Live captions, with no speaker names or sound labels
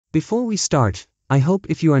Before we start, I hope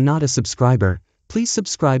if you are not a subscriber, please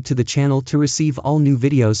subscribe to the channel to receive all new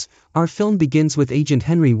videos. Our film begins with Agent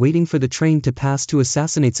Henry waiting for the train to pass to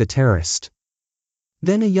assassinate a terrorist.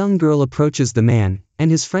 Then a young girl approaches the man,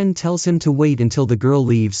 and his friend tells him to wait until the girl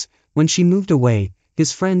leaves. When she moved away,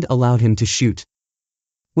 his friend allowed him to shoot.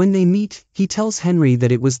 When they meet, he tells Henry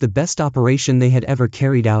that it was the best operation they had ever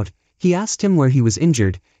carried out. He asked him where he was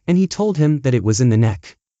injured, and he told him that it was in the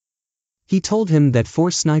neck. He told him that 4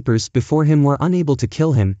 snipers before him were unable to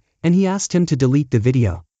kill him, and he asked him to delete the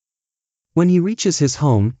video. When he reaches his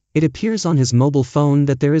home, it appears on his mobile phone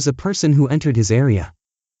that there is a person who entered his area.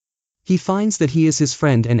 He finds that he is his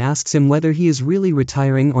friend and asks him whether he is really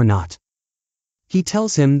retiring or not. He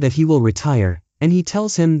tells him that he will retire, and he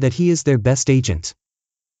tells him that he is their best agent.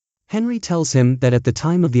 Henry tells him that at the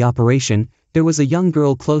time of the operation, there was a young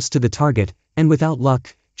girl close to the target, and without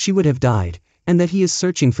luck, she would have died, and that he is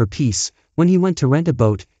searching for peace. When he went to rent a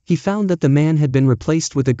boat, he found that the man had been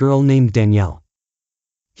replaced with a girl named Danielle.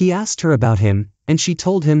 He asked her about him, and she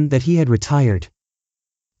told him that he had retired.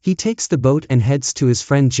 He takes the boat and heads to his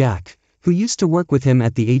friend Jack, who used to work with him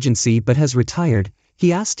at the agency but has retired.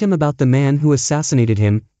 He asked him about the man who assassinated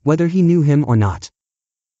him, whether he knew him or not.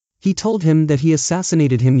 He told him that he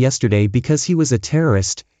assassinated him yesterday because he was a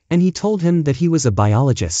terrorist, and he told him that he was a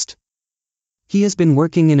biologist. He has been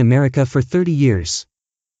working in America for 30 years.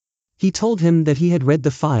 He told him that he had read the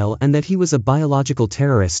file and that he was a biological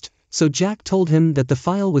terrorist, so Jack told him that the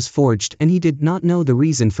file was forged and he did not know the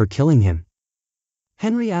reason for killing him.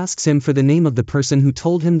 Henry asks him for the name of the person who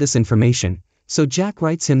told him this information, so Jack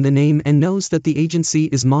writes him the name and knows that the agency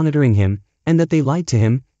is monitoring him, and that they lied to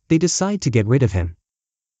him. They decide to get rid of him.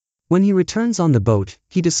 When he returns on the boat,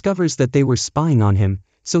 he discovers that they were spying on him,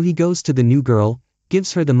 so he goes to the new girl,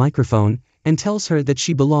 gives her the microphone, and tells her that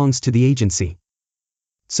she belongs to the agency.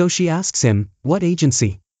 So she asks him, what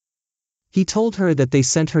agency? He told her that they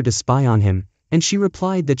sent her to spy on him, and she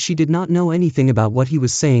replied that she did not know anything about what he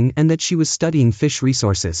was saying and that she was studying fish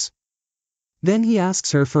resources. Then he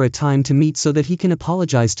asks her for a time to meet so that he can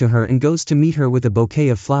apologize to her and goes to meet her with a bouquet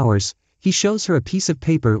of flowers. He shows her a piece of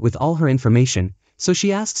paper with all her information, so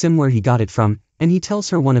she asks him where he got it from, and he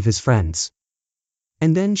tells her one of his friends.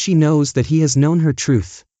 And then she knows that he has known her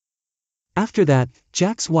truth. After that,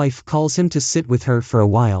 Jack's wife calls him to sit with her for a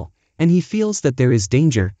while, and he feels that there is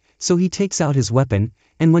danger, so he takes out his weapon,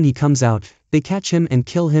 and when he comes out, they catch him and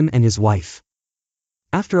kill him and his wife.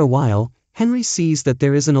 After a while, Henry sees that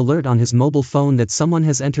there is an alert on his mobile phone that someone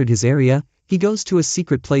has entered his area. He goes to a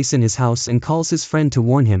secret place in his house and calls his friend to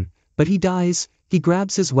warn him, but he dies. He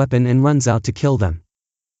grabs his weapon and runs out to kill them.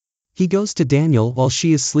 He goes to Daniel while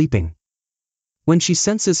she is sleeping. When she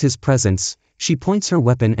senses his presence, she points her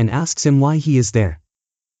weapon and asks him why he is there.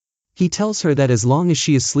 He tells her that as long as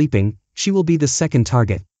she is sleeping, she will be the second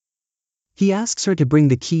target. He asks her to bring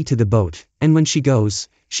the key to the boat, and when she goes,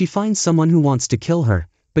 she finds someone who wants to kill her,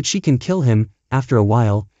 but she can kill him. After a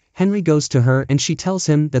while, Henry goes to her and she tells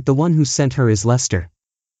him that the one who sent her is Lester.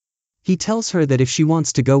 He tells her that if she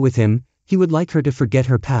wants to go with him, he would like her to forget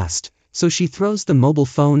her past, so she throws the mobile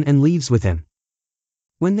phone and leaves with him.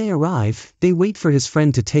 When they arrive, they wait for his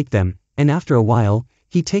friend to take them, and after a while,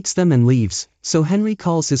 he takes them and leaves, so Henry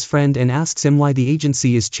calls his friend and asks him why the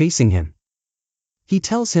agency is chasing him. He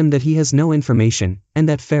tells him that he has no information, and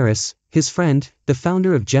that Ferris, his friend, the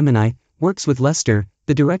founder of Gemini, works with Lester,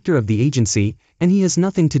 the director of the agency, and he has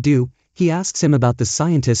nothing to do. He asks him about the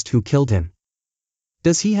scientist who killed him.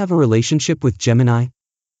 Does he have a relationship with Gemini?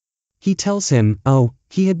 He tells him, oh,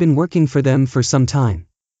 he had been working for them for some time.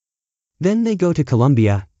 Then they go to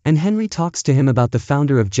Colombia, and Henry talks to him about the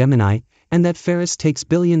founder of Gemini, and that Ferris takes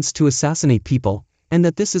billions to assassinate people, and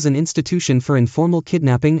that this is an institution for informal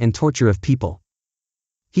kidnapping and torture of people.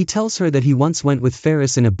 He tells her that he once went with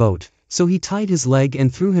Ferris in a boat, so he tied his leg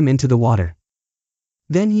and threw him into the water.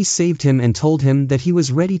 Then he saved him and told him that he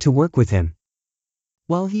was ready to work with him.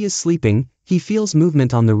 While he is sleeping, he feels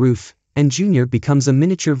movement on the roof, and Junior becomes a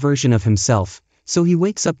miniature version of himself, so he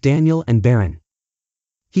wakes up Daniel and Baron.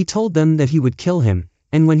 He told them that he would kill him,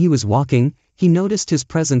 and when he was walking, he noticed his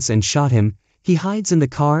presence and shot him. He hides in the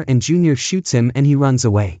car and Junior shoots him and he runs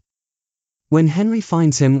away. When Henry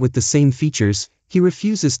finds him with the same features, he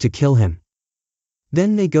refuses to kill him.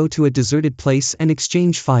 Then they go to a deserted place and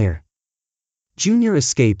exchange fire. Junior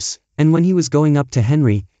escapes, and when he was going up to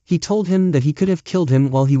Henry, he told him that he could have killed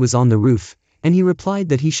him while he was on the roof, and he replied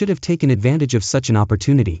that he should have taken advantage of such an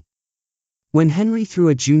opportunity. When Henry threw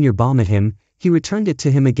a Junior bomb at him, he returned it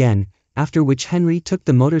to him again, after which Henry took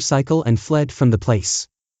the motorcycle and fled from the place.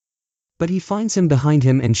 But he finds him behind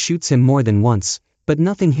him and shoots him more than once, but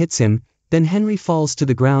nothing hits him. Then Henry falls to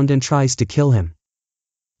the ground and tries to kill him.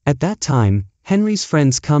 At that time, Henry's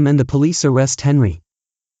friends come and the police arrest Henry.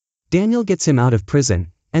 Daniel gets him out of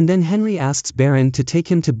prison, and then Henry asks Baron to take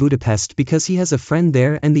him to Budapest because he has a friend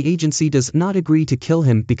there and the agency does not agree to kill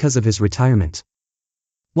him because of his retirement.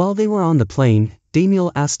 While they were on the plane,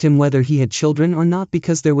 Daniel asked him whether he had children or not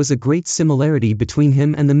because there was a great similarity between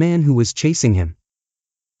him and the man who was chasing him.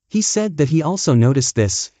 He said that he also noticed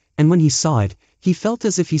this, and when he saw it, he felt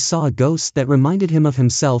as if he saw a ghost that reminded him of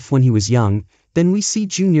himself when he was young. Then we see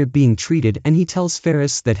Junior being treated and he tells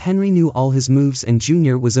Ferris that Henry knew all his moves and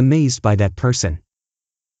Junior was amazed by that person.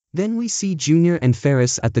 Then we see Junior and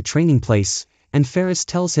Ferris at the training place, and Ferris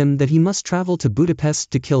tells him that he must travel to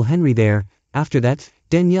Budapest to kill Henry there. After that,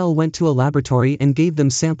 Danielle went to a laboratory and gave them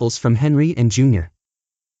samples from Henry and Junior.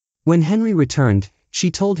 When Henry returned,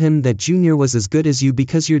 she told him that Junior was as good as you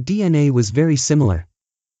because your DNA was very similar.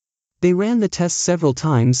 They ran the test several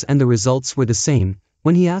times and the results were the same.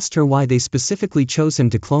 When he asked her why they specifically chose him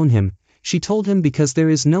to clone him, she told him because there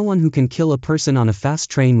is no one who can kill a person on a fast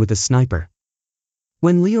train with a sniper.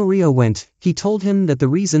 When Leo Rio went, he told him that the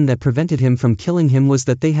reason that prevented him from killing him was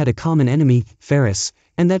that they had a common enemy, Ferris,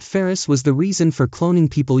 and that Ferris was the reason for cloning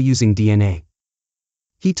people using DNA.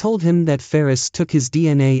 He told him that Ferris took his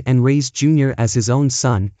DNA and raised Junior as his own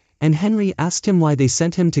son, and Henry asked him why they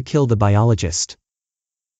sent him to kill the biologist.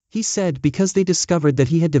 He said because they discovered that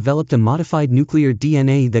he had developed a modified nuclear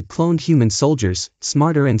DNA that cloned human soldiers,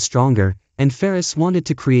 smarter and stronger, and Ferris wanted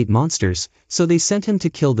to create monsters, so they sent him to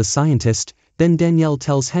kill the scientist. Then Danielle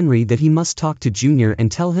tells Henry that he must talk to Junior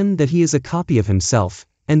and tell him that he is a copy of himself,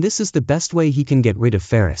 and this is the best way he can get rid of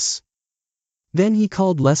Ferris. Then he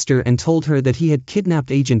called Lester and told her that he had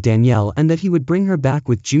kidnapped Agent Danielle and that he would bring her back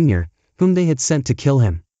with Junior, whom they had sent to kill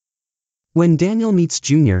him. When Daniel meets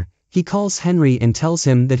Junior, he calls Henry and tells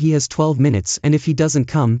him that he has 12 minutes and if he doesn't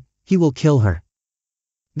come, he will kill her.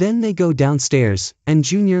 Then they go downstairs, and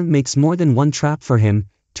Junior makes more than one trap for him,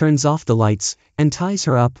 turns off the lights, and ties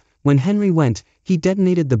her up. When Henry went, he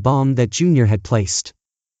detonated the bomb that Junior had placed.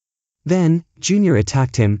 Then, Junior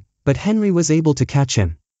attacked him, but Henry was able to catch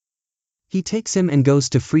him. He takes him and goes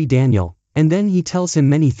to free Daniel, and then he tells him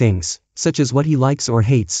many things, such as what he likes or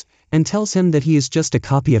hates, and tells him that he is just a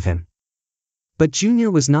copy of him. But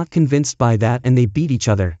Junior was not convinced by that and they beat each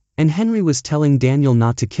other, and Henry was telling Daniel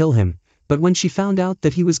not to kill him, but when she found out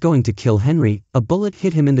that he was going to kill Henry, a bullet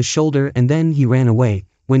hit him in the shoulder and then he ran away.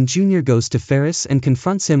 When Junior goes to Ferris and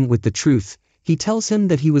confronts him with the truth, he tells him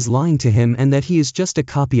that he was lying to him and that he is just a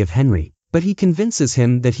copy of Henry, but he convinces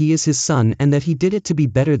him that he is his son and that he did it to be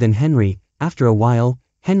better than Henry. After a while,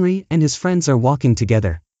 Henry and his friends are walking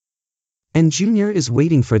together. And Junior is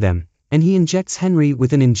waiting for them, and he injects Henry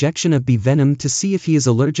with an injection of bee venom to see if he is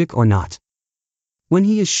allergic or not. When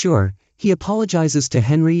he is sure, he apologizes to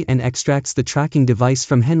Henry and extracts the tracking device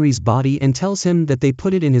from Henry's body and tells him that they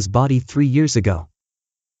put it in his body 3 years ago.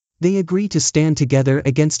 They agree to stand together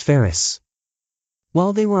against Ferris.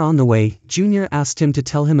 While they were on the way, Junior asked him to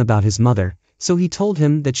tell him about his mother, so he told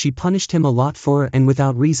him that she punished him a lot for and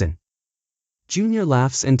without reason. Junior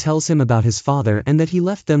laughs and tells him about his father and that he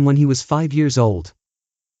left them when he was 5 years old.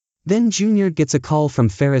 Then Junior gets a call from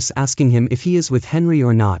Ferris asking him if he is with Henry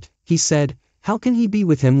or not. He said, how can he be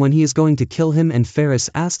with him when he is going to kill him, and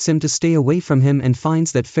Ferris asks him to stay away from him and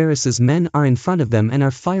finds that Ferris's men are in front of them and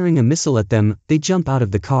are firing a missile at them. They jump out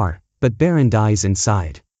of the car, but Baron dies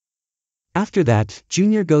inside. After that,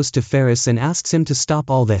 Junior goes to Ferris and asks him to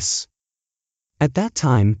stop all this. At that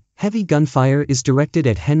time, heavy gunfire is directed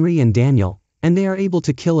at Henry and Daniel, and they are able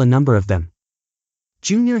to kill a number of them.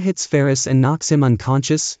 Junior hits Ferris and knocks him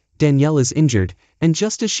unconscious. Danielle is injured, and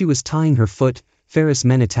just as she was tying her foot, Ferris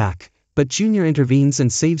men attack, but Junior intervenes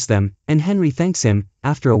and saves them, and Henry thanks him.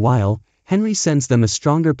 After a while, Henry sends them a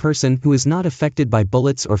stronger person who is not affected by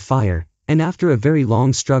bullets or fire, and after a very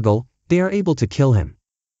long struggle, they are able to kill him.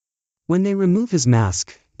 When they remove his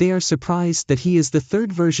mask, they are surprised that he is the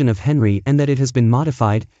third version of Henry and that it has been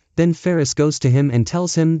modified. Then Ferris goes to him and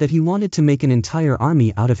tells him that he wanted to make an entire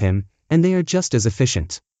army out of him, and they are just as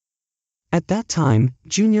efficient. At that time,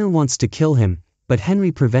 Junior wants to kill him, but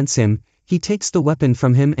Henry prevents him. He takes the weapon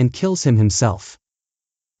from him and kills him himself.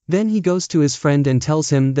 Then he goes to his friend and tells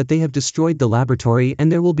him that they have destroyed the laboratory and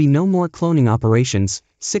there will be no more cloning operations.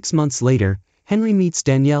 6 months later, Henry meets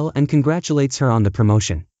Danielle and congratulates her on the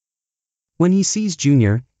promotion. When he sees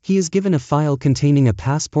Junior, he is given a file containing a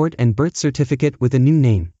passport and birth certificate with a new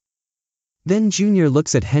name. Then Junior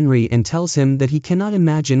looks at Henry and tells him that he cannot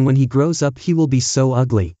imagine when he grows up he will be so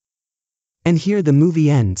ugly. And here the movie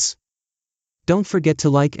ends. Don't forget to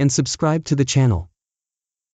like and subscribe to the channel.